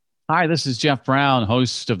Hi, this is Jeff Brown,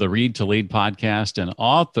 host of the Read to Lead podcast and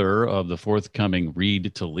author of the forthcoming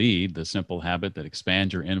Read to Lead, the simple habit that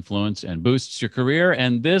expands your influence and boosts your career.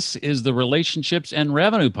 And this is the Relationships and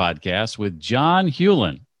Revenue podcast with John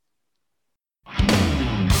Hewlin.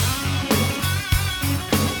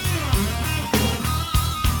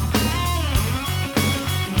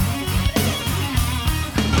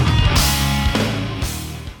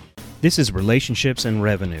 This is Relationships and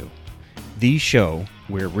Revenue, the show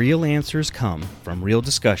where real answers come from real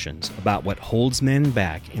discussions about what holds men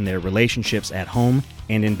back in their relationships at home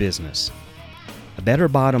and in business. A better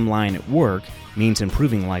bottom line at work means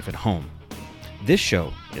improving life at home. This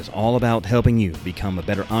show is all about helping you become a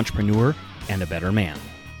better entrepreneur and a better man.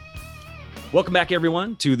 Welcome back,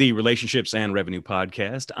 everyone, to the Relationships and Revenue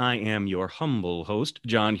podcast. I am your humble host,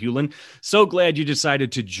 John Hewlin. So glad you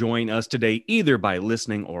decided to join us today, either by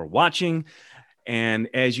listening or watching. And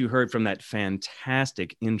as you heard from that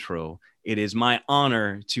fantastic intro, it is my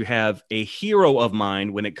honor to have a hero of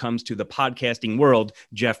mine when it comes to the podcasting world,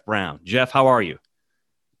 Jeff Brown. Jeff, how are you?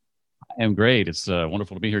 I am great. It's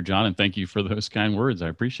wonderful to be here, John, and thank you for those kind words. I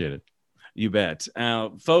appreciate it. You bet.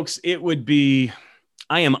 Folks, I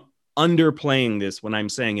am underplaying this when I'm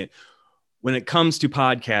saying it. When it comes to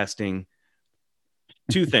podcasting,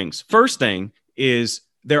 two things. First thing is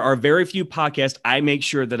there are very few podcasts I make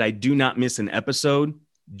sure that I do not miss an episode.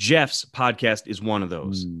 Jeff's podcast is one of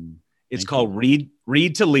those. It's called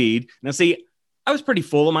Read to Lead. Now, see, I was pretty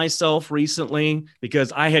full of myself recently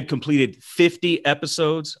because I had completed 50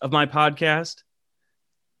 episodes of my podcast.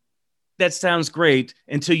 That sounds great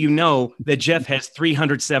until you know that Jeff has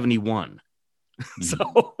 371.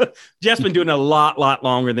 So Jeff's been doing a lot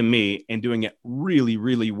longer than me and doing it really,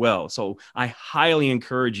 really well. So I highly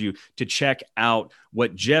encourage you to check out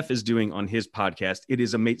what Jeff is doing on his podcast. It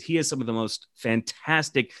is amazing. He has some of the most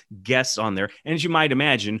fantastic guests on there. And as you might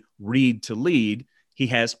imagine, Read to Lead, he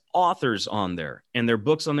has authors on there and their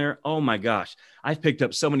books on there. Oh my gosh. I've picked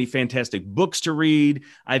up so many fantastic books to read.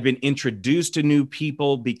 I've been introduced to new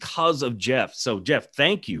people because of Jeff. So Jeff,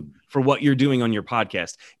 thank you for what you're doing on your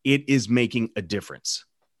podcast. It is making a difference.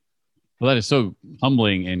 Well, that is so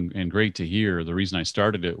humbling and great to hear. The reason I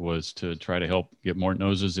started it was to try to help get more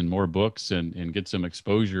noses in more books and get some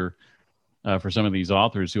exposure for some of these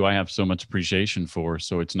authors who I have so much appreciation for.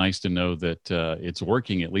 So it's nice to know that it's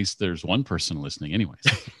working. At least there's one person listening anyways.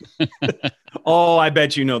 Oh, I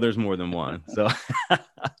bet you know there's more than one. So,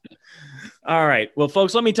 all right. Well,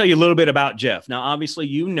 folks, let me tell you a little bit about Jeff. Now, obviously,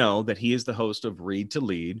 you know that he is the host of Read to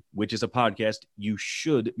Lead, which is a podcast you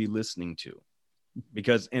should be listening to.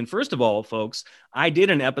 And first of all, folks, I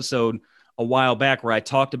did an episode a while back where I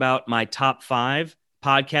talked about my top 5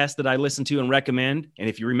 podcasts that I listen to and recommend. And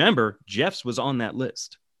if you remember, Jeff's was on that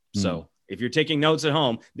list. So if you're taking notes at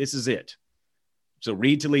home, this is it. So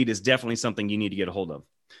Read to Lead is definitely something you need to get a hold of.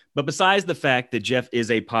 But besides the fact that Jeff is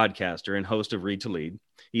a podcaster and host of Read to Lead,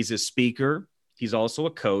 he's a speaker, he's also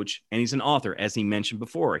a coach, and he's an author, as he mentioned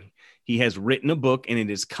before. He has written a book, and it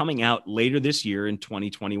is coming out later this year in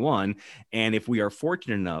 2021. And if we are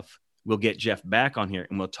fortunate enough, we'll get Jeff back on here,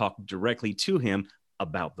 and we'll talk directly to him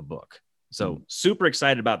about the book. So super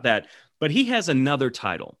excited about that. But he has another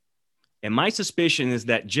title. And my suspicion is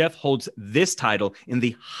that Jeff holds this title in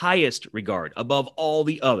the highest regard above all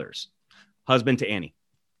the others. Husband to Annie.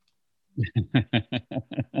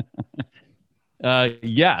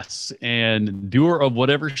 Yes. And doer of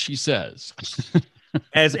whatever she says.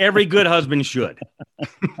 As every good husband should.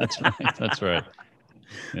 That's right. That's right.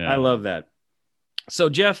 Yeah. I love that. So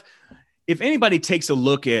Jeff, if anybody takes a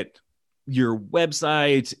look at your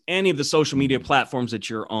website, any of the social media platforms that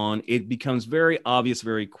you're on, it becomes very obvious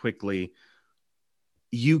very quickly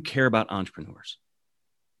you care about entrepreneurs.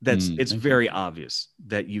 It's very obvious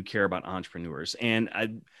that you care about entrepreneurs.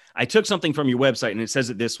 And I took something from your website and it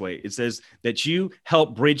says it this way. It says that you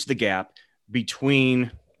help bridge the gap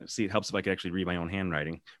between, let's see, it helps if I could actually read my own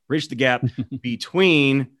handwriting, bridge the gap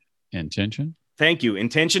between intention. Thank you.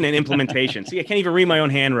 Intention and implementation. See, I can't even read my own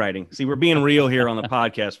handwriting. See, we're being real here on the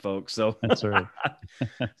podcast, folks. So that's right.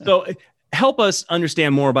 So help us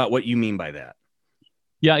understand more about what you mean by that.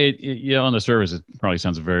 Yeah, on the surface, it probably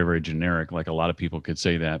sounds very, very generic, like a lot of people could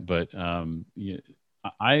say that. But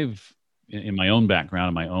I've, in my own background,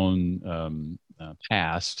 in my own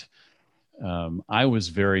past, I was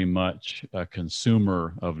very much a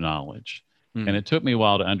consumer of knowledge. And it took me a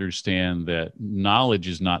while to understand that knowledge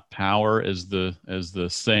is not power, as the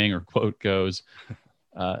saying or quote goes.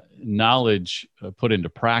 Knowledge put into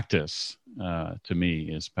practice, to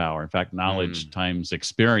me, is power. In fact, knowledge times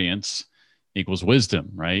experience equals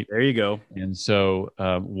wisdom, right? There you go. And so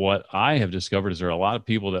what I have discovered is there are a lot of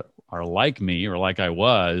people that are like me or like I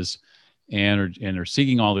was, and are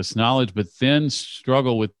seeking all this knowledge, but then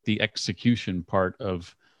struggle with the execution part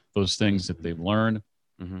of those things that they've learned.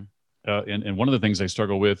 Mm-hmm. And one of the things I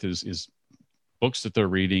struggle with is books that they're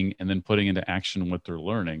reading and then putting into action what they're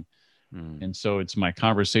learning. Mm. And so it's my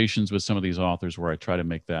conversations with some of these authors where I try to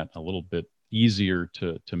make that a little bit easier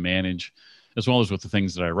to manage, as well as with the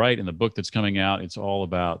things that I write. In the book that's coming out, it's all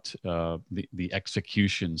about the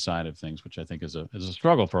execution side of things, which I think is a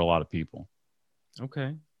struggle for a lot of people.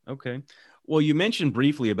 Okay. Well, you mentioned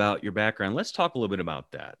briefly about your background. Let's talk a little bit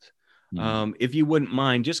about that. If you wouldn't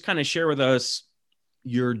mind, just kind of share with us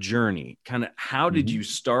your journey. Kind of how did you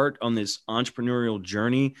start on this entrepreneurial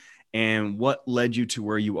journey, and what led you to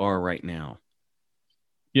where you are right now?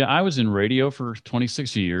 Yeah, I was in radio for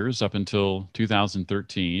 26 years up until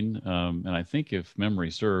 2013. And I think if memory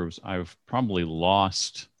serves, I've probably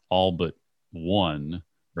lost all but one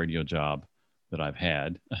radio job that I've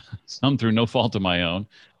had, some through no fault of my own.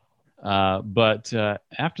 But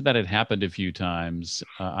after that had happened a few times,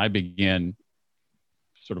 I began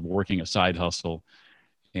sort of working a side hustle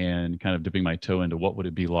and kind of dipping my toe into what would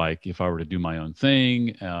it be like if I were to do my own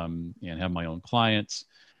thing and have my own clients.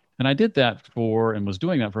 And I did that and was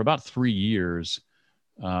doing that for about 3 years.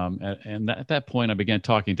 At that point, I began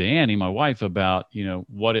talking to Annie, my wife, about,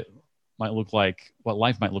 what it might look like, what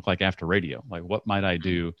life might look like after radio. Like, what might I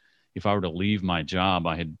do if I were to leave my job?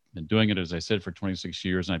 I had been doing it, as I said, for 26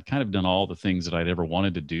 years, and I'd kind of done all the things that I'd ever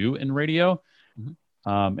wanted to do in radio.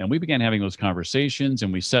 And we began having those conversations,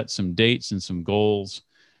 and we set some dates and some goals.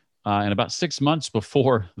 And about 6 months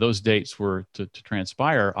before those dates were to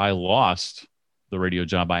transpire, I lost the radio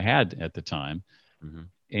job I had at the time.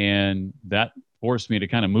 And that forced me to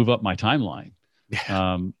kind of move up my timeline.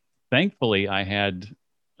 Thankfully, I've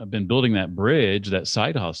been building that bridge, that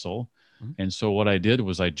side hustle. And so what I did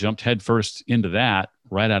was I jumped headfirst into that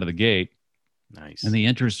right out of the gate. Nice. And the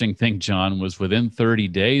interesting thing, John, was within 30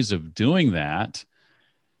 days of doing that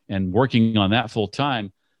and working on that full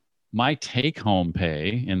time, my take-home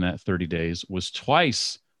pay in that 30 days was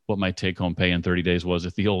twice what my take-home pay in 30 days was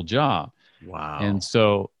at the old job. Wow. And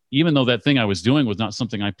so even though that thing I was doing was not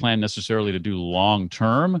something I planned necessarily to do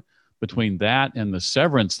long-term, between that and the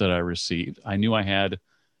severance that I received, I knew I had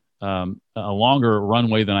a longer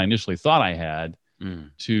runway than I initially thought I had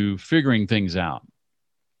to figuring things out.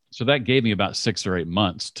 So that gave me about 6 or 8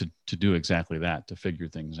 months to do exactly that, to figure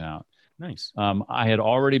things out. Nice. I had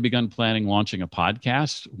already begun planning launching a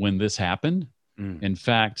podcast when this happened. In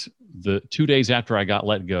fact, the 2 days after I got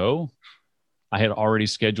let go, I had already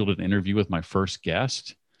scheduled an interview with my first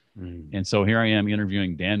guest. And so here I am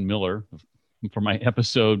interviewing Dan Miller for my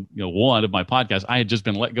episode 1 of my podcast. I had just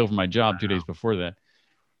been let go from my job 2 days before that.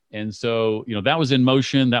 And so, that was in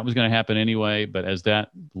motion. That was going to happen anyway. But as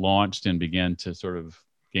that launched and began to sort of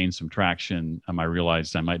gain some traction, I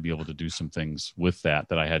realized I might be able to do some things with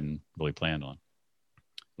that I hadn't really planned on.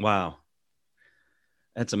 Wow.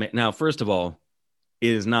 That's amazing. Now, first of all, it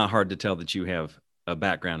is not hard to tell that you have a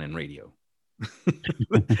background in radio.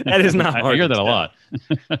 That is not hard. I hear that a lot.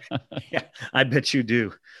 Yeah, I bet you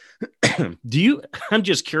do. I'm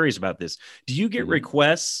just curious about this. Do you get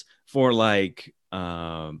requests for like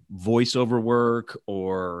voiceover work,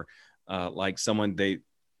 or like someone they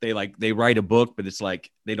write a book, but it's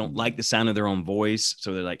like they don't like the sound of their own voice,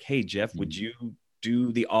 so they're like, "Hey, Jeff, would you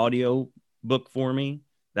do the audio book for me?"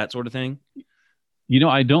 That sort of thing.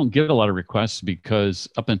 I don't get a lot of requests because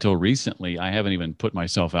up until recently, I haven't even put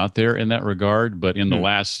myself out there in that regard. But in the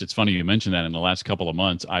last, it's funny you mentioned that, in the last couple of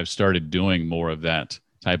months, I've started doing more of that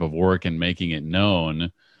type of work and making it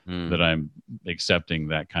known that I'm accepting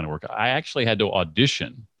that kind of work. I actually had to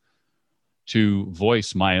audition to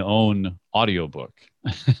voice my own audiobook,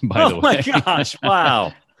 by the way. Oh my gosh.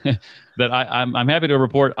 Wow. That I'm happy to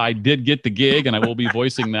report I did get the gig, and I will be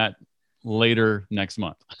voicing that later next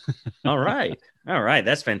month. All right.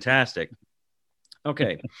 That's fantastic.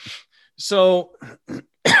 Okay. So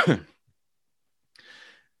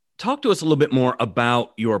talk to us a little bit more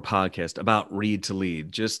about your podcast, about Read to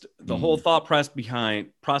Lead, just the whole thought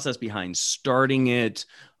process behind starting it,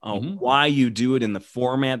 why you do it in the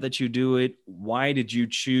format that you do it. Why did you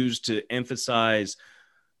choose to emphasize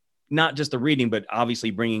not just the reading, but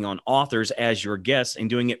obviously bringing on authors as your guests and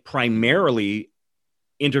doing it primarily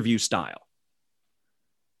interview style?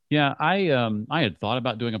 Yeah, I had thought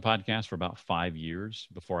about doing a podcast for about 5 years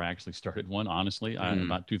before I actually started one. Honestly,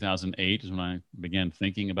 about 2008 is when I began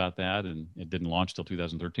thinking about that, and it didn't launch till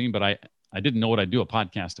 2013. But I didn't know what I'd do a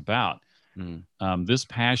podcast about. This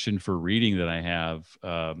passion for reading that I have,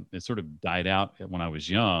 it sort of died out when I was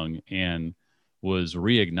young and was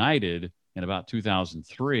reignited in about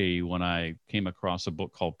 2003 when I came across a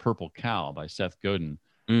book called Purple Cow by Seth Godin,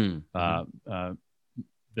 that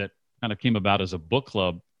kind of came about as a book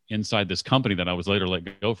club inside this company that I was later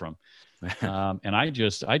let go from. And I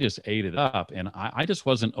just ate it up. And I just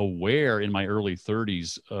wasn't aware in my early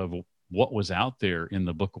 30s of what was out there in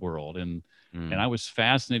the book world. And I was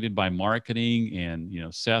fascinated by marketing,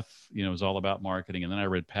 and, Seth, was all about marketing. And then I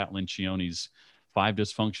read Pat Lencioni's 5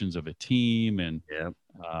 Dysfunctions of a Team, and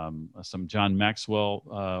some John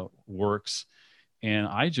Maxwell works. And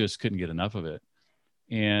I just couldn't get enough of it.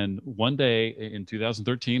 And one day in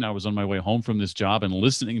 2013, I was on my way home from this job and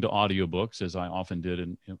listening to audiobooks, as I often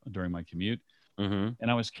did during my commute. And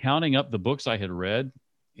I was counting up the books I had read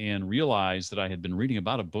and realized that I had been reading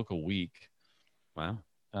about a book a week. Wow.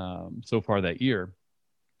 So far that year.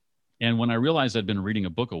 And when I realized I'd been reading a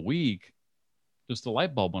book a week, just the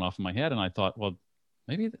light bulb went off in my head. And I thought, well,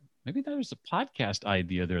 maybe there's a podcast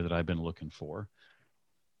idea there that I've been looking for.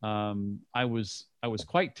 I was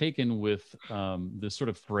quite taken with this sort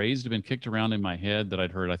of phrase that had been kicked around in my head that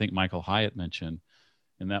I'd heard, I think Michael Hyatt mentioned,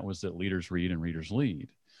 and that was that leaders read and readers lead.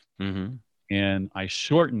 And I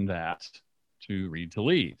shortened that to read to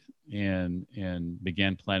lead, and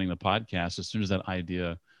began planning the podcast as soon as that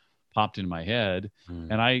idea popped in my head.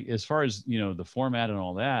 And as far as, the format and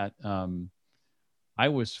all that, I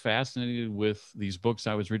was fascinated with these books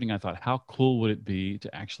I was reading. I thought, how cool would it be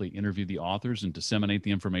to actually interview the authors and disseminate the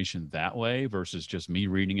information that way versus just me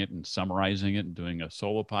reading it and summarizing it and doing a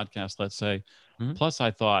solo podcast, let's say. Plus, I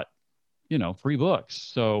thought, free books.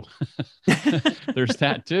 So there's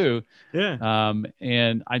that too.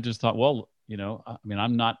 And I just thought, well,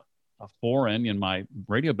 I'm not a foreign in my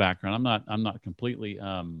radio background. I'm not completely,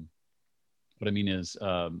 what I mean is,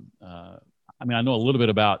 I know a little bit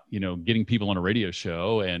about, getting people on a radio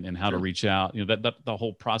show and how to reach out, that the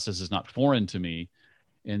whole process is not foreign to me.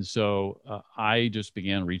 And so I just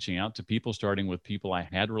began reaching out to people, starting with people I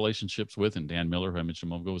had relationships with. And Dan Miller, who I mentioned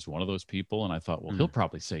a moment ago, was one of those people. And I thought, well, he'll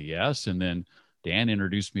probably say yes. And then Dan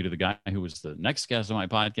introduced me to the guy who was the next guest on my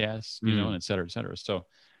podcast, and et cetera, et cetera. So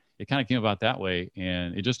it kind of came about that way,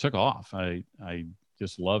 and it just took off. I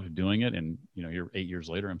just loved doing it. And, you're 8 years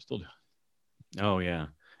later, I'm still doing it. Oh, yeah.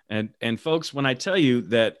 And folks, when I tell you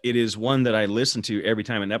that it is one that I listen to every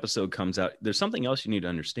time an episode comes out, there's something else you need to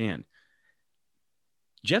understand.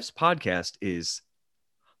 Jeff's podcast is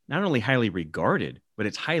not only highly regarded, but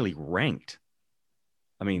it's highly ranked.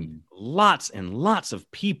 I mean, lots and lots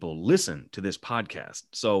of people listen to this podcast.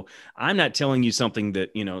 So I'm not telling you something that,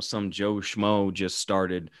 some Joe Schmo just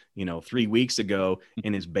started, 3 weeks ago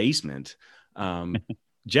in his basement.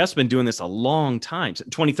 Jeff's been doing this a long time.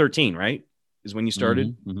 2013, right? Is when you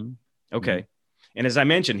started? Okay. And as I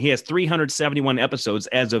mentioned, he has 371 episodes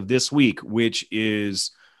as of this week, which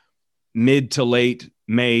is mid to late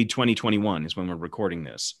May 2021 is when we're recording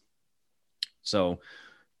this. So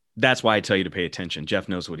that's why I tell you to pay attention. Jeff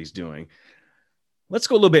knows what he's doing. Let's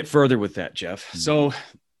go a little bit further with that, Jeff. So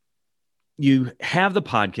you have the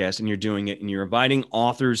podcast and you're doing it and you're inviting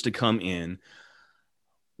authors to come in.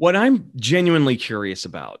 What I'm genuinely curious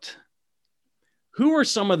about, who are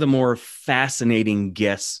some of the more fascinating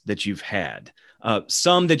guests that you've had?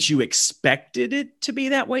 Some that you expected it to be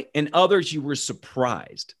that way, and others you were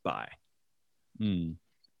surprised by.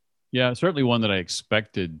 Yeah, certainly one that I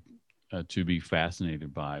expected to be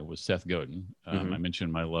fascinated by was Seth Godin. I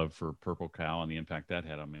mentioned my love for Purple Cow and the impact that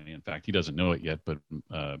had on me. In fact, he doesn't know it yet, but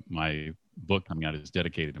my book coming out is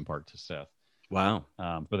dedicated in part to Seth. Wow.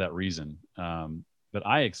 For that reason. But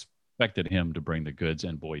I expected him to bring the goods,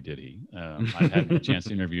 and boy, did he. I've had a chance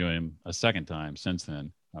to interview him a second time since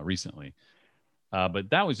then, recently. But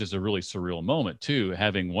that was just a really surreal moment, too,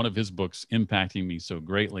 having one of his books impacting me so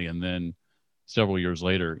greatly, and then several years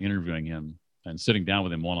later interviewing him and sitting down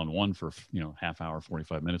with him one-on-one for, half hour,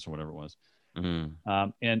 45 minutes or whatever it was.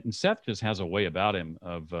 And Seth just has a way about him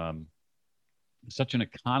of such an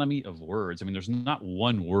economy of words. I mean, there's not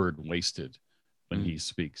one word wasted when he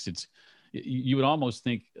speaks. You would almost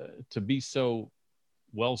think to be so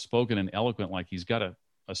well-spoken and eloquent, like he's got a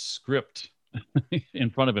script in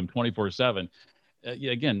front of him 24/7.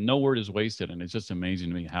 Again, no word is wasted. And it's just amazing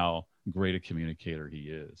to me how great a communicator he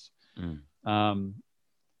is.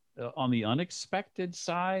 On the unexpected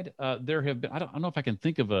side, there have been, I don't know if I can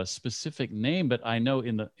think of a specific name, but I know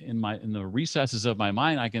in the recesses of my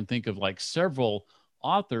mind, I can think of like several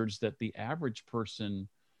authors that the average person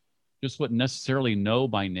just wouldn't necessarily know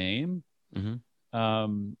by name,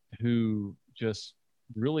 who just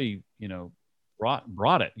really,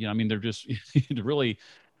 brought it. They're just really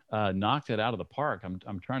knocked it out of the park.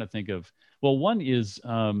 I'm trying to think of, well, one is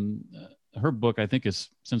her book, I think, has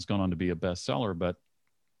since gone on to be a bestseller, but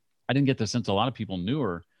I didn't get the sense a lot of people knew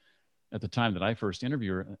her at the time that I first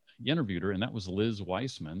interviewed her, and that was Liz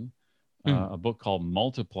Weissman, a book called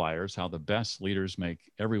Multipliers: How the Best Leaders Make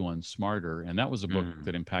Everyone Smarter. And that was a book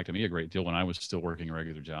that impacted me a great deal when I was still working a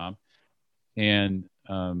regular job. And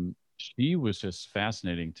she was just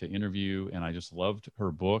fascinating to interview, and I just loved her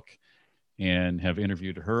book and have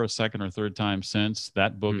interviewed her a second or third time since.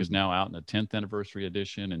 That book is now out in the 10th anniversary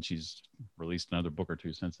edition, and she's released another book or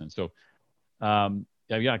two since then. So,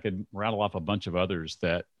 I could rattle off a bunch of others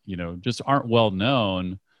that, just aren't well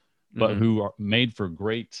known, but who are made for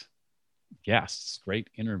great guests, great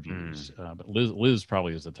interviews. But Liz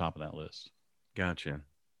probably is the top of that list. Gotcha.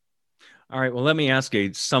 All right. Well, let me ask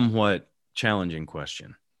a somewhat challenging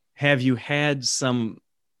question. Have you had some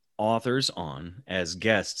authors on as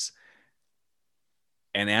guests,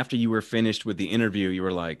 and after you were finished with the interview, you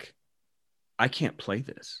were like, I can't play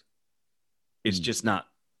this. It's just not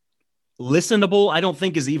listenable? I don't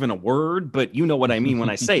think is even a word, but you know what I mean when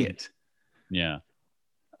I say it. Yeah.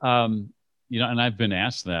 And I've been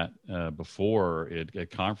asked that before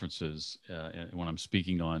at conferences when I'm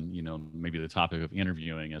speaking on, maybe the topic of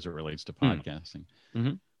interviewing as it relates to podcasting.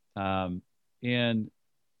 And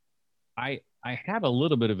I have a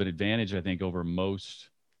little bit of an advantage, I think, over most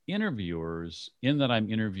interviewers in that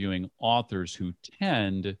I'm interviewing authors who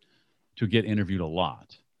tend to get interviewed a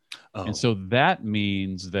lot. And so that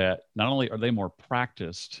means that not only are they more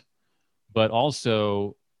practiced, but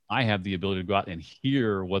also I have the ability to go out and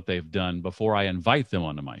hear what they've done before I invite them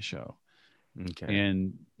onto my show. Okay.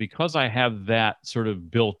 And because I have that sort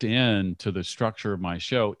of built in to the structure of my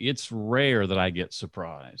show, it's rare that I get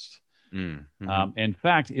surprised. In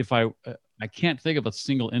fact, if I can't think of a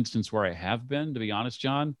single instance where I have been, to be honest,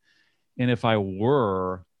 John. And if I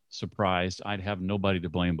were surprised, I'd have nobody to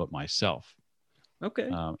blame but myself.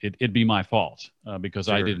 Okay. It'd be my fault because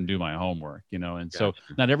I didn't do my homework, and so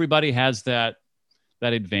not everybody has that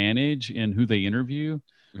advantage in who they interview.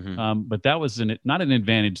 But that was not an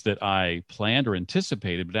advantage that I planned or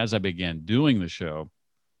anticipated, but as I began doing the show,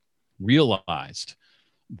 realized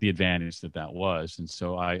the advantage that was. And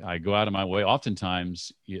so I go out of my way.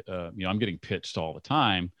 Oftentimes, I'm getting pitched all the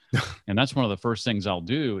time. And that's one of the first things I'll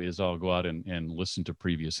do is I'll go out and listen to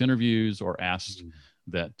previous interviews or ask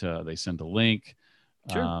that they send a link.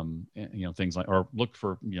 Things like, or look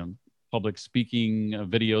for, public speaking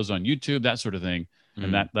videos on YouTube, that sort of thing.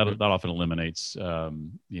 And that often eliminates,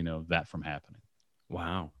 that from happening.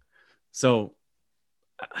 Wow. So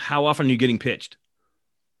how often are you getting pitched?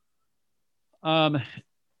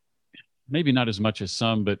 Maybe not as much as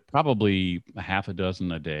some, but probably a half a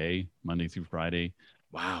dozen a day, Monday through Friday.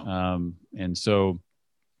 Wow. And so,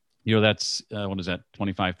 that's, what is that?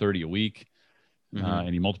 25, 30 a week.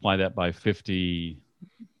 And you multiply that by 52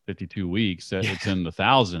 weeks, it's in the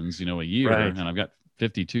thousands, a year. Right. And I've got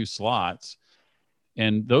 52 slots.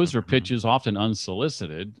 And those are pitches often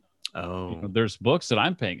unsolicited. There's books that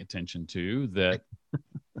I'm paying attention to that,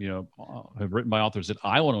 have written by authors that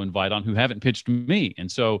I want to invite on who haven't pitched me. And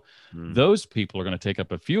so those people are going to take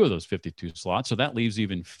up a few of those 52 slots. So that leaves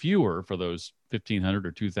even fewer for those 1,500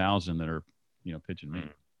 or 2,000 that are, pitching me.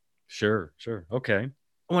 Sure. Okay.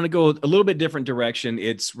 I want to go a little bit different direction.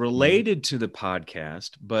 It's related to the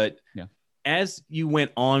podcast, but as you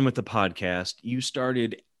went on with the podcast, you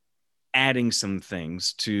started adding some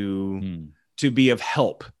things to be of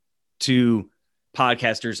help to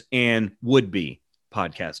podcasters and would-be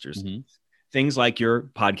podcasters. Things like your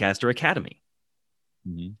Podcaster Academy.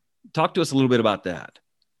 Talk to us a little bit about that.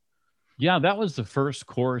 Yeah, that was the first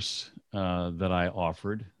course that I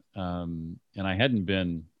offered. And I hadn't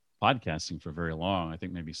been podcasting for very long. I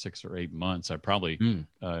think maybe 6 or 8 months. I probably, could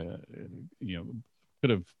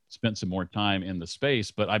have spent some more time in the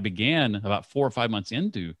space, but I began about 4 or 5 months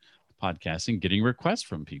into podcasting, getting requests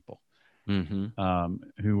from people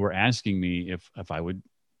who were asking me if I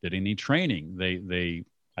did any training. They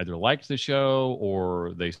either liked the show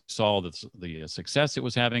or they saw the success it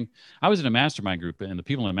was having. I was in a mastermind group, and the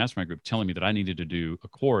people in the mastermind group telling me that I needed to do a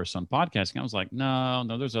course on podcasting. I was like, no,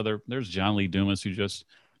 there's John Lee Dumas who just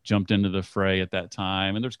jumped into the fray at that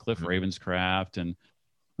time, and there's Cliff Ravenscraft, and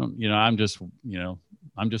I'm just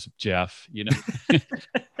Jeff,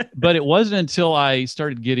 But it wasn't until I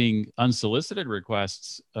started getting unsolicited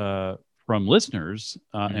requests from listeners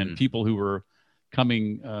and people who were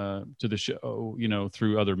coming to the show,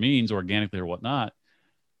 through other means, organically or whatnot,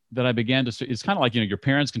 that I began to. It's kind of like, your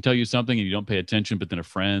parents can tell you something and you don't pay attention, but then a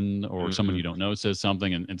friend or someone you don't know says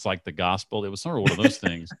something, and it's like the gospel. It was sort of one of those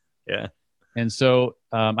things. Yeah. And so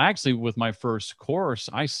actually with my first course,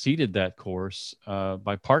 I seeded that course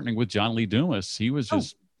by partnering with John Lee Dumas. He was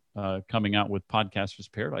just coming out with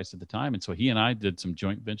Podcasters Paradise at the time. And so he and I did some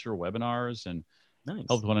joint venture webinars and Nice.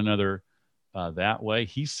 helped one another that way.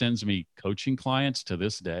 He sends me coaching clients to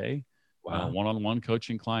this day, one-on-one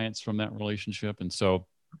coaching clients from that relationship. And so,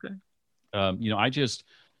 I just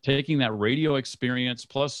taking that radio experience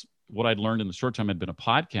plus what I'd learned in the short time I'd been a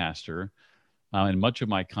podcaster, and much of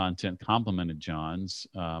my content complemented John's.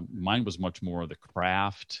 Mine was much more of the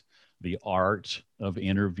craft, the art of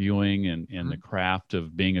interviewing and the craft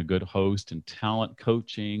of being a good host and talent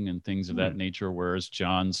coaching and things of that nature, whereas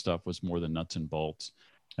John's stuff was more the nuts and bolts.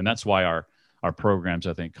 And that's why our programs,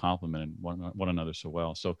 I think, complemented one another so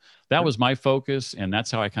well. So that was my focus, and that's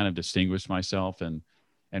how I kind of distinguished myself, and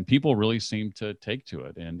people really seem to take to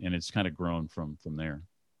it, and it's kind of grown from there.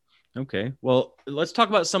 Okay. Well, let's talk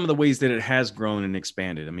about some of the ways that it has grown and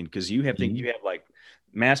expanded. I mean, because you have like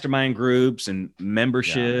mastermind groups and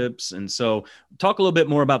memberships. And so talk a little bit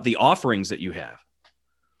more about the offerings that you have.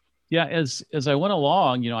 Yeah. As I went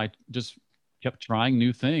along, I just kept trying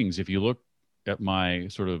new things. If you look at my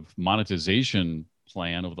sort of monetization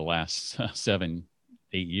plan over the last 7-8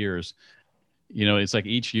 years, it's like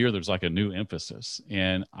each year there's like a new emphasis.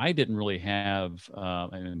 And I didn't really have,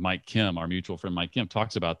 and Mike Kim, our mutual friend Mike Kim,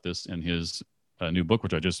 talks about this in his new book,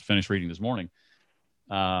 which I just finished reading this morning.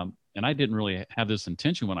 And I didn't really have this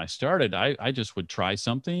intention when I started. I just would try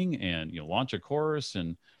something and launch a course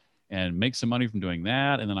and make some money from doing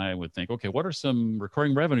that. And then I would think, okay, what are some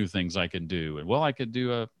recurring revenue things I could do? And I could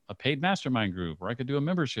do a paid mastermind group, or I could do a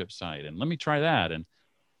membership site, and let me try that.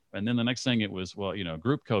 And then the next thing it was,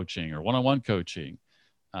 group coaching or one-on-one coaching.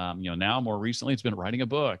 Now more recently it's been writing a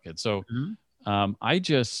book. And so I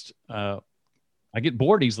just, I get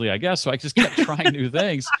bored easily, I guess. So I just kept trying new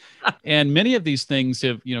things. And many of these things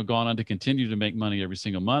have, gone on to continue to make money every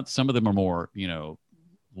single month. Some of them are more,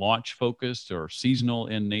 launch focused or seasonal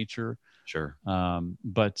in nature. Sure.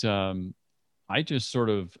 But I just sort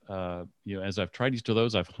of, as I've tried each of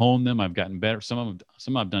those, I've honed them. I've gotten better. Some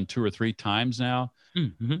I've done 2 or 3 times now,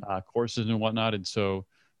 courses and whatnot. And so,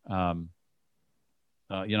 I've,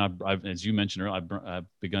 as you mentioned earlier, I've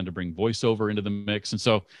begun to bring voiceover into the mix. And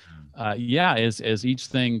so, as each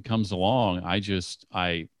thing comes along,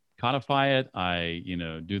 I codify it. I,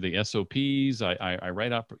 do the SOPs. I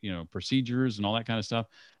write up, procedures and all that kind of stuff,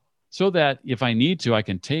 so that if I need to, I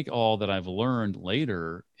can take all that I've learned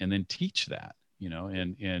later and then teach that,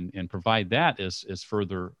 and provide that as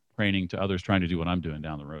further training to others trying to do what I'm doing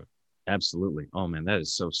down the road. Absolutely. Oh man, that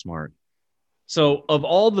is so smart. So of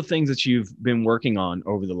all the things that you've been working on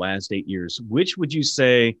over the last 8 years, which would you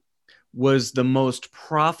say was the most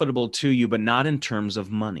profitable to you, but not in terms of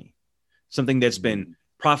money? Something that's been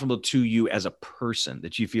profitable to you as a person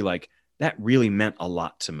that you feel like that really meant a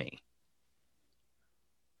lot to me.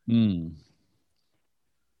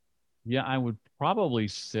 Yeah, I would probably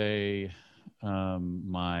say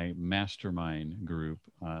my mastermind group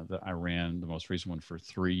that I ran, the most recent one, for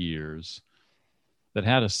 3 years, that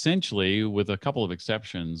had essentially, with a couple of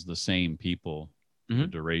exceptions, the same people for the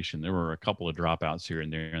duration. There were a couple of dropouts here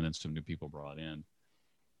and there, and then some new people brought in.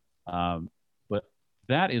 But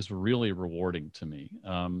that is really rewarding to me.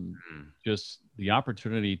 Just the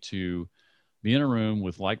opportunity to be in a room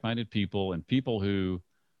with like-minded people and people who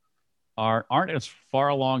aren't as far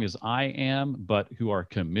along as I am, but who are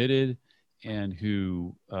committed and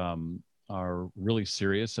who are really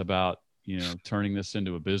serious about, turning this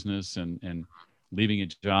into a business and leaving a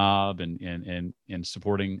job and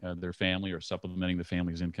supporting their family or supplementing the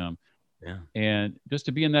family's income. Yeah. And just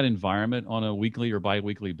to be in that environment on a weekly or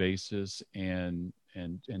bi-weekly basis and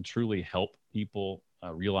truly help people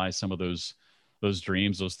realize some of those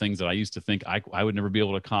dreams, those things that I used to think I would never be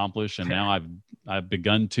able to accomplish. And now I've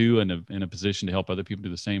begun to, and in a position to help other people do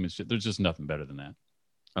the same. There's just nothing better than that.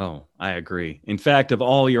 Oh, I agree. In fact, of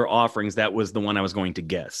all your offerings, that was the one I was going to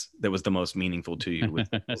guess that was the most meaningful to you, was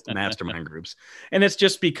the mastermind groups. And it's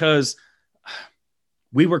just because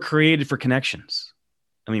we were created for connections.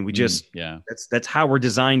 I mean, we just, that's how we're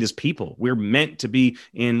designed as people. We're meant to be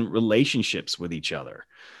in relationships with each other.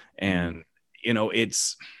 And,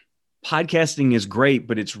 it's podcasting is great,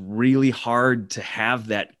 but it's really hard to have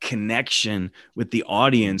that connection with the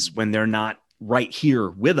audience when they're not right here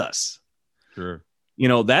with us. Sure.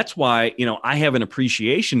 That's why, I have an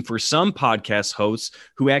appreciation for some podcast hosts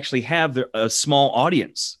who actually have a small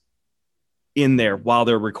audience in there while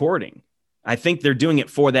they're recording. I think they're doing it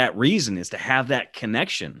for that reason, is to have that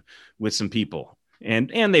connection with some people. And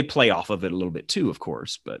they play off of it a little bit too, of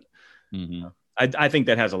course, but I think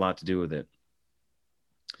that has a lot to do with it.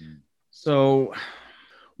 So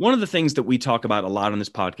one of the things that we talk about a lot on this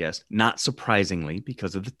podcast, not surprisingly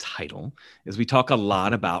because of the title, is we talk a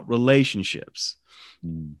lot about relationships.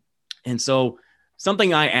 And so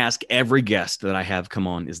something I ask every guest that I have come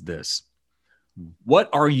on is this: what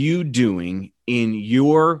are you doing in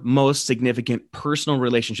your most significant personal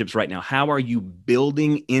relationships right now? How are you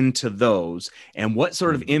building into those? And what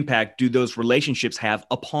sort of impact do those relationships have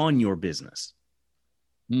upon your business?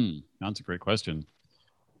 That's a great question.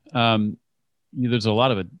 There's a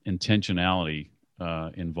lot of intentionality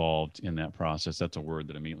involved in that process. That's a word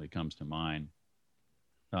that immediately comes to mind.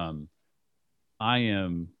 If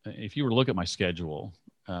you were to look at my schedule,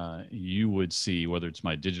 you would see, whether it's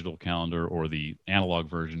my digital calendar or the analog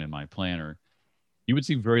version in my planner, you would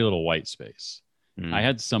see very little white space. I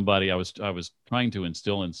had somebody I was trying to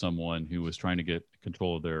instill in someone who was trying to get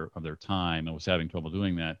control of their time and was having trouble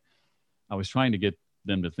doing that. I was trying to get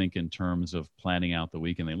them to think in terms of planning out the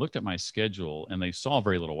week, and they looked at my schedule and they saw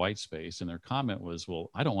very little white space, and their comment was, well,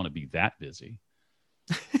 I don't want to be that busy.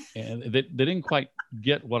 And they didn't quite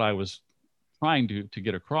get what I was trying to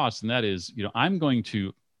get across. And that is, I'm going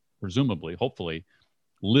to presumably, hopefully,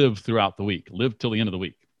 live throughout the week, live till the end of the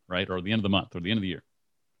week, right? Or the end of the month or the end of the year.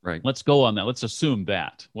 Right. Let's go on that. Let's assume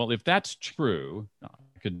that. Well, if that's true, I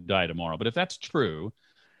could die tomorrow, but if that's true,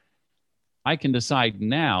 I can decide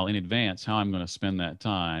now in advance how I'm going to spend that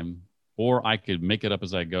time, or I could make it up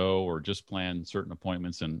as I go, or just plan certain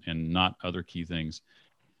appointments and not other key things,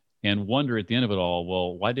 and wonder at the end of it all,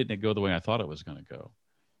 well, why didn't it go the way I thought it was going to go?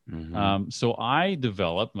 So I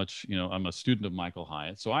developed I'm a student of Michael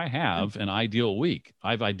Hyatt. So I have an ideal week.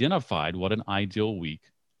 I've identified what an ideal week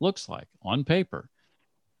looks like on paper.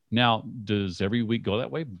 Now, does every week go that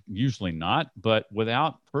way? Usually not. But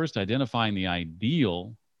without first identifying the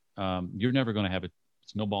ideal, you're never going to have a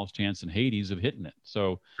snowball's chance in Hades of hitting it.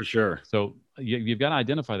 So for sure. So you've got to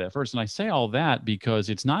identify that first. And I say all that because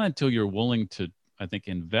it's not until you're willing to, I think,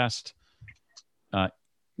 invest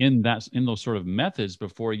in those sort of methods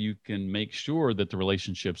before you can make sure that the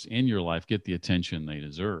relationships in your life get the attention they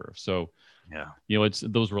deserve. So, it's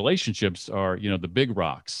those relationships are, the big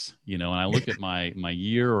rocks, and I look at my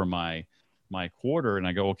year or my quarter and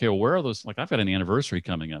I go, okay, well, where are those? Like, I've got an anniversary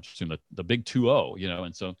coming up soon, the big 2-0,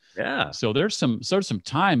 and so, so there's some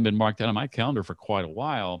time been marked out on my calendar for quite a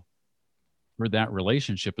while for that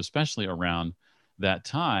relationship, especially around that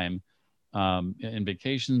time. And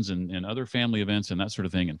vacations and other family events and that sort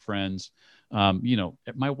of thing, and friends.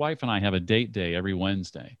 My wife and I have a date day every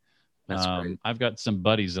Wednesday. That's great. I've got some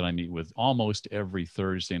buddies that I meet with almost every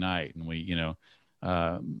Thursday night, and we,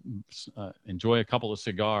 enjoy a couple of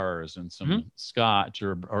cigars and some scotch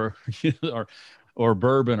or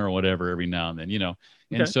bourbon or whatever every now and then, Okay.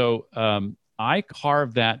 And so I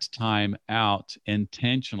carve that time out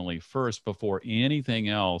intentionally first before anything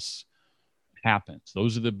else happens.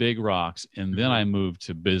 Those are the big rocks. And then I move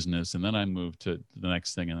to business, and then I move to the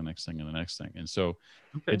next thing and the next thing and the next thing. And so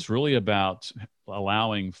it's really about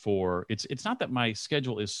allowing for, it's not that my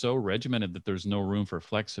schedule is so regimented that there's no room for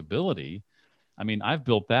flexibility. I mean, I've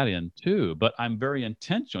built that in too, but I'm very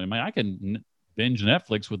intentional. I mean, I can binge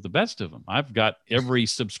Netflix with the best of them. I've got every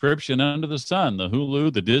subscription under the sun, the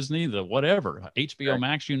Hulu, the Disney, the whatever, HBO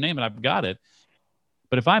Max, you name it, I've got it.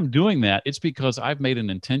 But if I'm doing that, it's because I've made an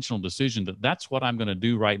intentional decision that that's what I'm going to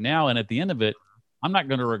do right now. And at the end of it, I'm not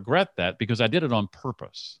going to regret that because I did it on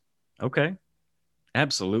purpose. Okay.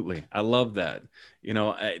 Absolutely. I love that.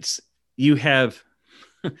 You have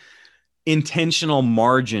intentional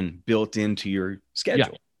margin built into your schedule.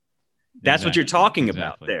 Yeah. That's what you're talking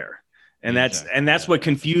about there. And that's what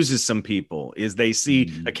confuses some people is they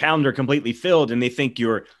see a calendar completely filled and they think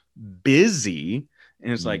you're busy.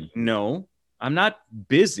 And it's like, no, I'm not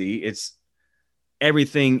busy. It's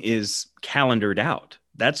everything is calendared out.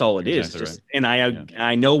 That's all it is. And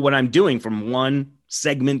I know what I'm doing from one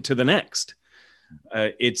segment to the next.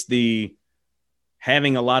 It's the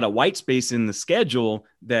having a lot of white space in the schedule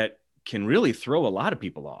that can really throw a lot of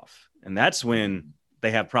people off. And that's when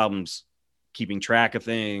they have problems keeping track of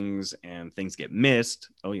things and things get missed.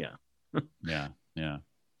 Oh yeah. Yeah.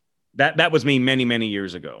 That was me many, many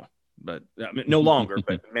years ago. But no longer,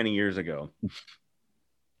 but many years ago.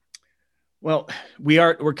 Well,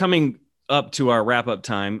 we're coming up to our wrap up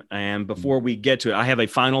time. And before we get to it, I have a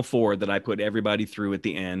final four that I put everybody through at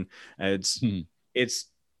the end. It's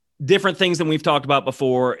different things than we've talked about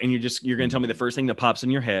before. And you're going to tell me the first thing that pops in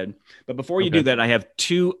your head. But before you do that, I have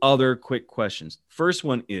two other quick questions. First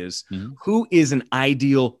one is, who is an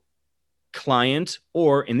ideal client,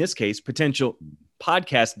 or in this case, potential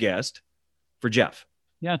podcast guest for Jeff?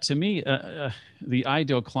 Yeah, to me, the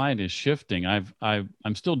ideal client is shifting.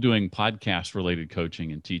 I'm still doing podcast related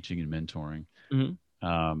coaching and teaching and mentoring.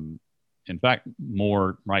 In fact,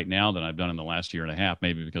 more right now than I've done in the last year and a half,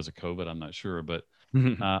 maybe because of COVID, I'm not sure. But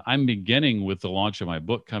I'm beginning with the launch of my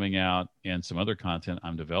book coming out and some other content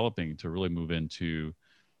I'm developing to really move into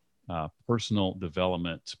personal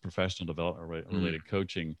development, professional development related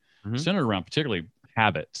coaching, centered around particularly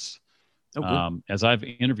habits. Oh, good. As I've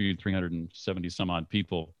interviewed 370 some odd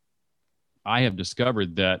people, I have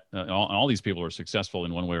discovered that all these people are successful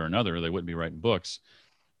in one way or another. They wouldn't be writing books.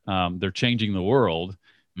 They're changing the world.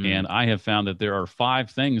 And I have found that there are 5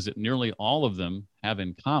 things that nearly all of them have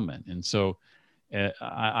in common. And so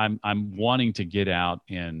I'm wanting to get out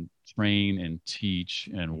and train and teach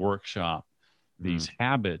and workshop these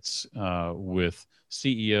habits with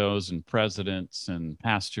CEOs and presidents and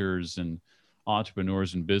pastors and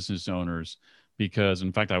entrepreneurs and business owners. Because,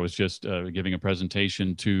 in fact, I was just giving a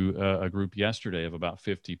presentation to a group yesterday of about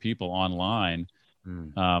 50 people online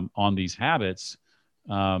on these habits.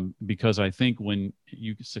 Because I think when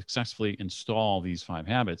you successfully install these 5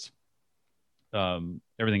 habits,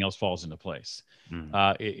 everything else falls into place.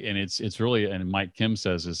 And it's really, and Mike Kim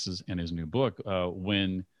says this is in his new book,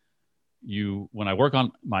 when I work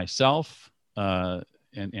on myself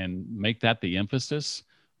and make that the emphasis,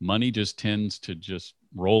 money just tends to just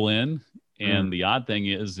roll in. And the odd thing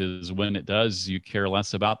is when it does, you care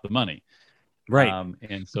less about the money. Right.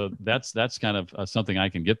 And so that's kind of something I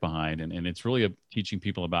can get behind. And it's really teaching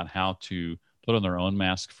people about how to put on their own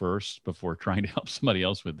mask first before trying to help somebody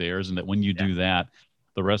else with theirs. And that when you do that,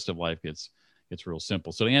 the rest of life gets real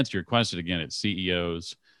simple. So to answer your question again, it's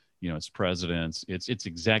CEOs, it's presidents, it's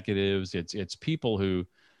executives, it's people who,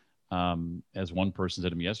 as one person said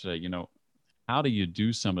to me yesterday, how do you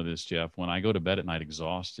do some of this, Jeff, when I go to bed at night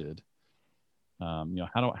exhausted? How do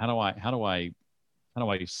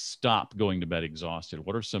I stop going to bed exhausted?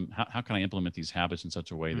 What are how can I implement these habits in such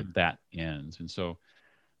a way that ends? And so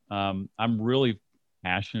I'm really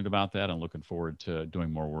passionate about that and looking forward to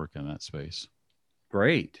doing more work in that space.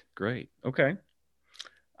 Great. Okay.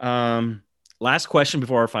 Last question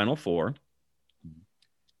before our final 4.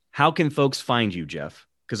 How can folks find you, Jeff?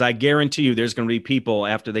 Because I guarantee you there's going to be people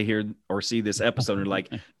after they hear or see this episode and are like,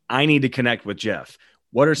 I need to connect with Jeff.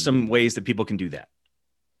 What are some ways that people can do that?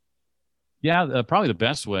 Yeah, probably the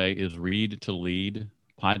best way is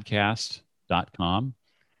readtoleadpodcast.com.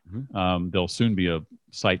 There'll soon be a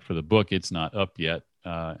site for the book. It's not up yet.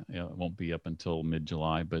 It won't be up until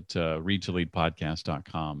mid-July, but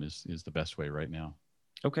readtoleadpodcast.com is the best way right now.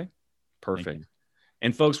 Okay, perfect.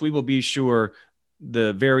 And folks, we will be sure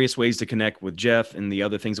the various ways to connect with Jeff and the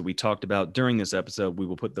other things that we talked about during this episode, we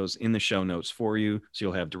will put those in the show notes for you. So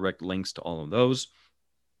you'll have direct links to all of those.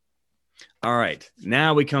 All right.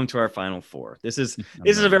 Now we come to our final 4. This is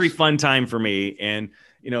a very fun time for me. And,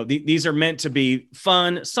 these are meant to be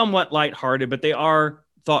fun, somewhat lighthearted, but they are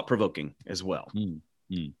thought-provoking as well.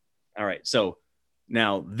 All right. So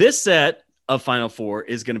now this set of final 4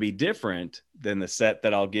 is going to be different than the set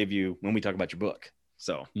that I'll give you when we talk about your book.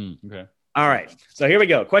 So, okay. All right. So here we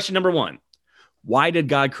go. Question number 1. Why did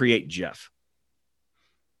God create Jeff?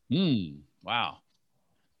 Wow.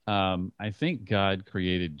 I think God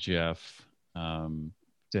created Jeff to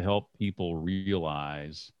help people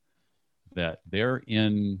realize that they're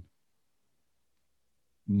in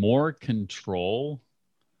more control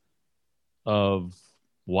of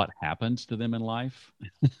what happens to them in life.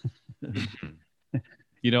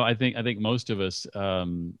 I think most of us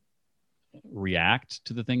react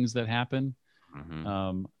to the things that happen.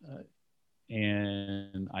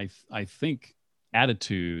 And I think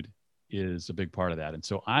attitude is a big part of that. And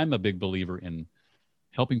so I'm a big believer in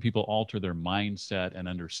helping people alter their mindset and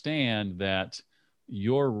understand that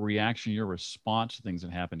your reaction, your response to things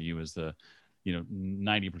that happen to you is the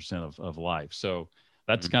 90% of life. So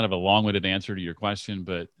that's kind of a long-winded answer to your question,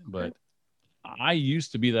 but I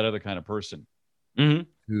used to be that other kind of person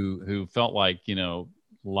who felt like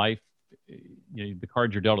life, the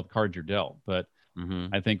cards you're dealt are the cards you're dealt. But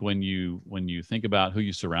I think when you think about who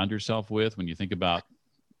you surround yourself with, when you think about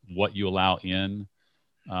what you allow in,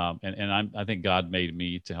 I think God made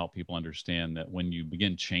me to help people understand that when you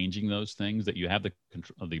begin changing those things, that you have the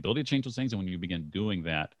ability to change those things, and when you begin doing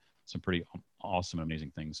that, some pretty awesome,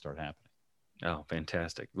 amazing things start happening. Oh,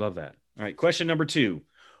 fantastic! Love that. All right, question number 2: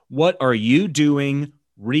 what are you doing,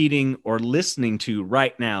 reading, or listening to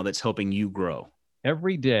right now that's helping you grow?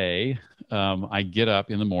 Every day, I get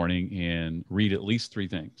up in the morning and read at least 3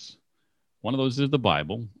 things. One of those is the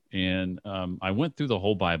Bible. And I went through the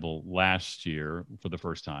whole Bible last year for the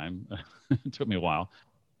first time. It took me a while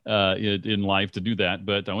in life to do that,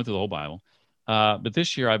 but I went through the whole Bible. But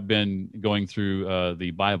this year I've been going through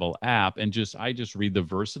the Bible app and I just read the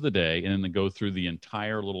verse of the day and then go through the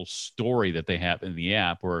entire little story that they have in the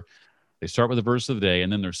app, where they start with the verse of the day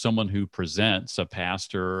and then there's someone who presents, a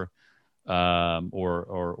pastor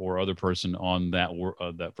or other person on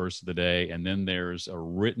that verse of the day, and then there's a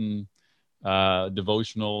written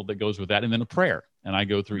devotional that goes with that, and then a prayer. And I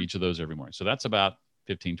go through each of those every morning. So that's about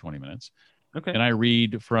 15-20 minutes. Okay. And I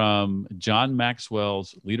read from John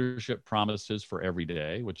Maxwell's Leadership Promises for Every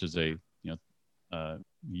Day, which is a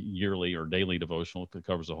yearly or daily devotional that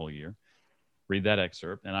covers the whole year. Read that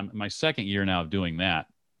excerpt. And I'm in my second year now of doing that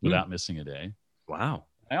without missing a day. Wow.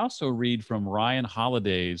 I also read from Ryan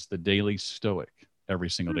Holiday's The Daily Stoic every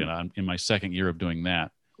single day. And I'm in my second year of doing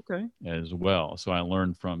that as well. So I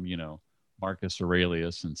learned from, Marcus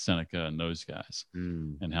Aurelius and Seneca and those guys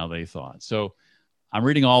and how they thought. So I'm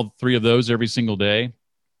reading all three of those every single day.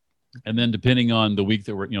 And then depending on the week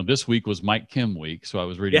that this week was Mike Kim week. So I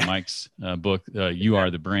was reading Mike's book, You Are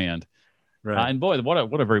the Brand. Right. And boy,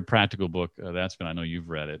 what a very practical book that's been. I know you've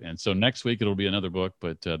read it. And so next week it'll be another book,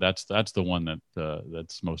 but that's the one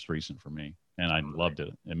that's most recent for me. And I loved it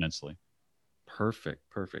immensely.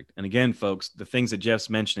 Perfect. And again, folks, the things that Jeff's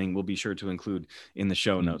mentioning we'll be sure to include in the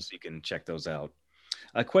show notes so you can check those out.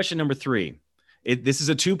 Question number 3. This is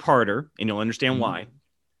a two-parter, and you'll understand why.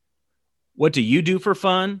 What do you do for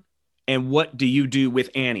fun? And what do you do with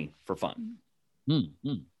Annie for fun?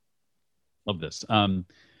 Love this. I'm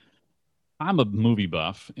a movie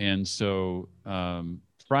buff. And so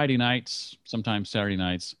Friday nights, sometimes Saturday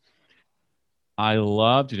nights, I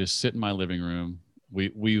love to just sit in my living room.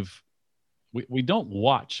 We don't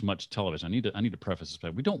watch much television. I need to preface this,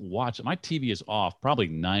 but we don't watch it. My TV is off probably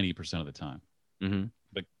 90% of the time.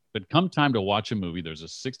 But come time to watch a movie, there's a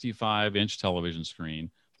 65-inch television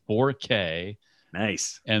screen, 4K.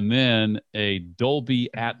 Nice. And then a Dolby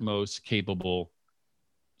Atmos capable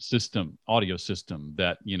audio system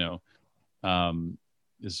that,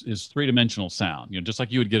 is three-dimensional sound, just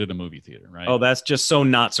like you would get at a movie theater, right? Oh, that's just so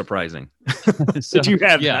not surprising. So, you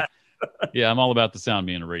have that. Yeah, I'm all about the sound,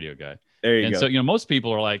 being a radio guy. There you go. And so, most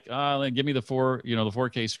people are like, give me the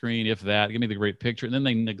 4K screen, if that, give me the great picture. And then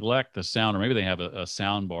they neglect the sound, or maybe they have a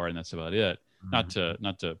sound bar and that's about it. Not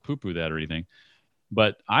to poo-poo that or anything,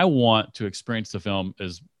 but I want to experience the film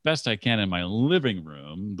as best I can in my living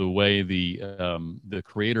room, the way the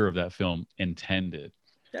creator of that film intended.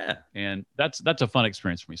 Yeah. And that's a fun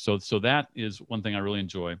experience for me. So that is one thing I really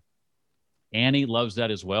enjoy. Annie loves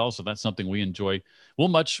that as well. So that's something we enjoy. We'll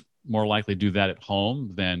much more likely do that at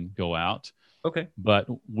home than go out. Okay. But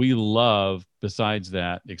we love, besides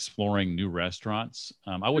that, exploring new restaurants.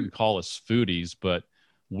 I wouldn't call us foodies, but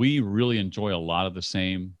we really enjoy a lot of the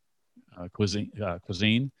same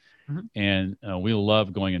cuisine. And we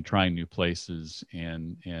love going and trying new places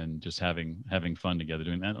and just having fun together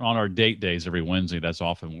doing that. On our date days every Wednesday, that's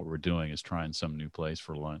often what we're doing, is trying some new place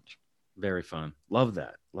for lunch. Very fun. Love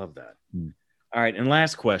that. All right. And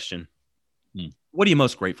last question. What are you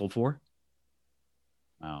most grateful for?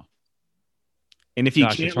 Wow. And if you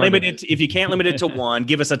can't limit it to one,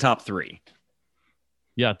 give us a top 3.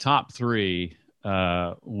 Yeah. Top 3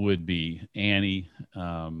 would be Annie.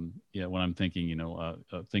 When I'm thinking,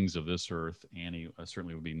 things of this earth, Annie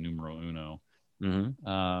certainly would be numero uno.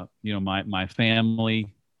 My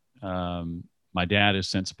family, my dad has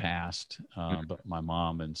since passed, but my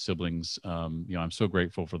mom and siblings, I'm so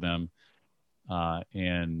grateful for them.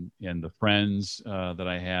 And the friends that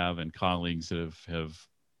I have and colleagues that have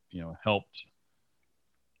helped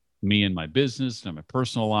me in my business and my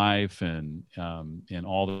personal life and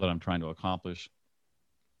all that I'm trying to accomplish.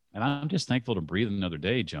 And I'm just thankful to breathe another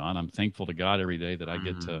day, John. I'm thankful to God every day that I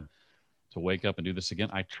get to wake up and do this again.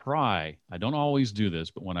 I don't always do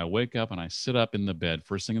this, but when I wake up and I sit up in the bed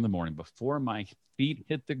first thing in the morning, before my feet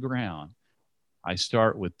hit the ground, I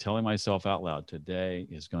start with telling myself out loud, today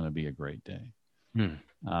is going to be a great day.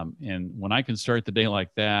 And when I can start the day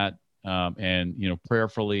like that, and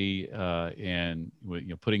prayerfully, and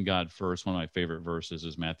putting God first, one of my favorite verses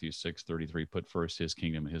is Matthew 6:33. Put first His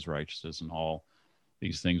kingdom and His righteousness, and all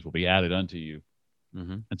these things will be added unto you.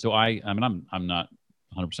 And so I'm not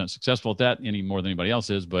 100% successful at that any more than anybody else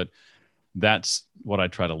is, but that's what I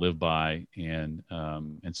try to live by. And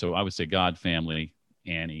so I would say God, family,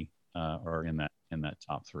 Annie are in that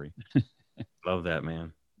top 3. Love that,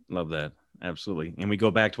 man. Love that. Absolutely. And we go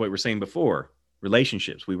back to what we were saying before,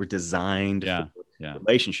 relationships. We were designed for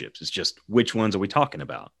relationships. It's just, which ones are we talking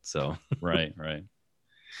about? So right. All right.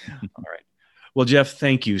 Well, Jeff,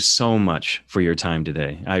 thank you so much for your time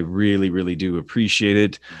today. I really, really do appreciate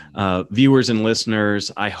it. Viewers and listeners,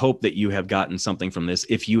 I hope that you have gotten something from this.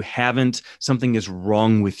 If you haven't, something is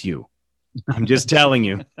wrong with you. I'm just telling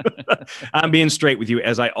you. I'm being straight with you,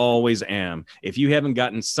 as I always am. If you haven't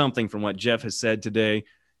gotten something from what Jeff has said today,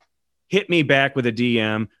 hit me back with a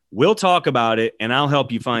DM. We'll talk about it, and I'll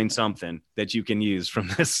help you find something that you can use from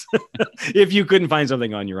this if you couldn't find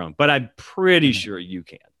something on your own. But I'm pretty sure you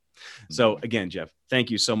can. So again, Jeff,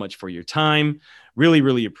 thank you so much for your time. Really,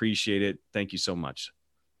 really appreciate it. Thank you so much.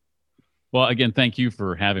 Well, again, thank you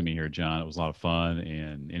for having me here, John. It was a lot of fun.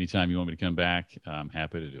 And anytime you want me to come back, I'm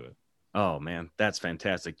happy to do it. Oh, man, that's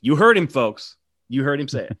fantastic. You heard him, folks. You heard him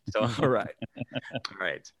say it. So, all right. All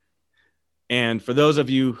right. And for those of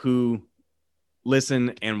you who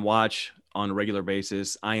listen and watch on a regular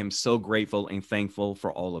basis, I am so grateful and thankful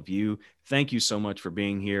for all of you. Thank you so much for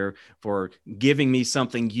being here, for giving me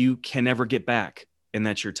something you can never get back, and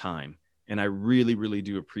that's your time. And I really, really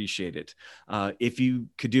do appreciate it. If you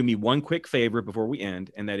could do me one quick favor before we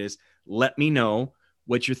end, and that is let me know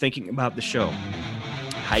what you're thinking about the show.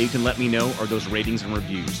 How you can let me know are those ratings and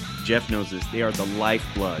reviews. Jeff knows this. They are the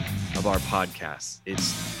lifeblood of our podcast.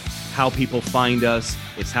 It's how people find us.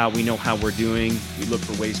 It's how we know how we're doing. We look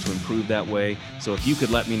for ways to improve that way. So if you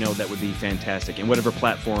could let me know, that would be fantastic. And whatever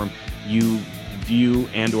platform you view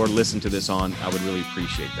and or listen to this on, I would really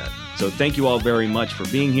appreciate that. So thank you all very much for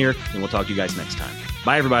being here, and we'll talk to you guys next time.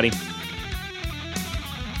 Bye, everybody.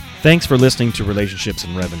 Thanks for listening to Relationships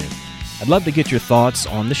and Revenue. I'd love to get your thoughts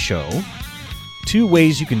on the show. 2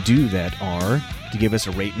 ways you can do that are to give us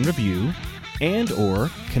a rate and review and or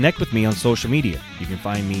connect with me on social media. You can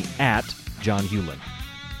find me at John Hewlin.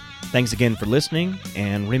 Thanks again for listening,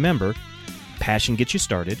 and remember, passion gets you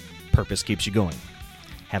started, purpose keeps you going.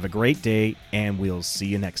 Have a great day, and we'll see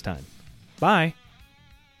you next time. Bye.